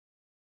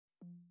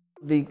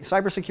The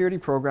cybersecurity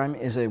program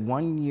is a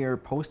one-year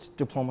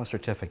post-diploma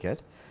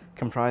certificate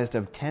comprised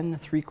of 10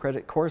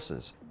 3-credit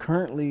courses.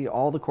 Currently,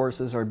 all the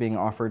courses are being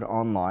offered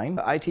online.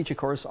 I teach a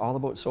course all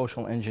about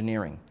social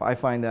engineering. I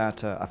find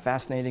that a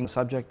fascinating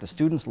subject. The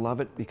students love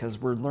it because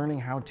we're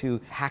learning how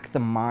to hack the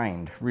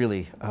mind,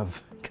 really,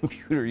 of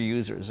computer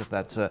users. If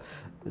that's it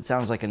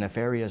sounds like a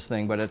nefarious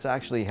thing, but it's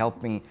actually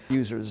helping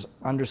users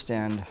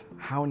understand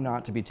how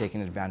not to be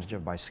taken advantage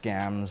of by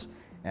scams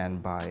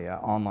and by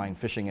online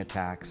phishing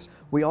attacks.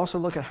 We also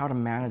look at how to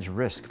manage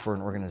risk for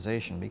an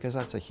organization, because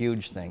that's a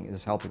huge thing,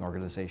 is helping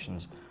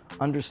organizations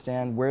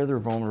understand where they're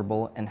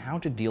vulnerable and how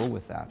to deal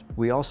with that.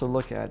 We also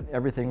look at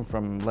everything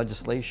from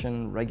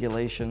legislation,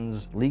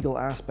 regulations, legal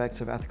aspects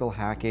of ethical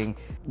hacking,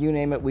 you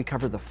name it, we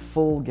cover the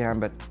full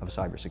gambit of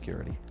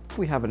cybersecurity.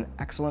 We have an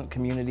excellent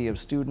community of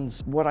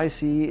students. What I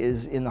see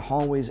is in the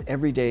hallways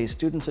every day,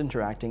 students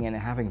interacting and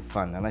having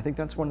fun. And I think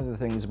that's one of the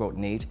things about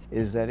NAIT,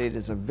 is that it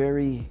is a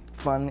very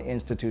fun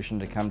institution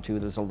to come to.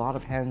 There's a lot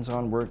of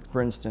hands-on work.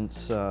 For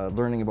instance,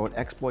 learning about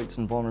exploits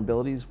and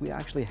vulnerabilities. We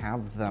actually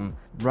have them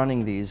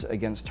running these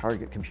against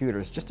target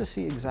computers just to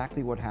see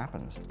exactly what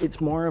happens.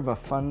 It's more of a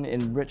fun,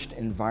 enriched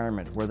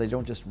environment where they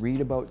don't just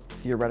read about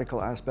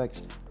theoretical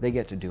aspects, they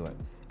get to do it.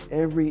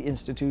 Every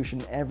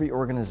institution, every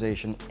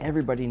organization,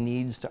 everybody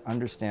needs to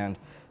understand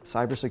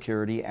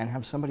cybersecurity and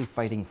have somebody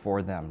fighting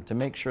for them to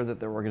make sure that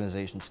their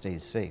organization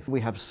stays safe.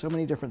 We have so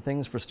many different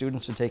things for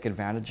students to take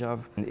advantage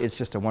of, and it's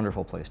just a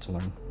wonderful place to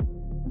learn.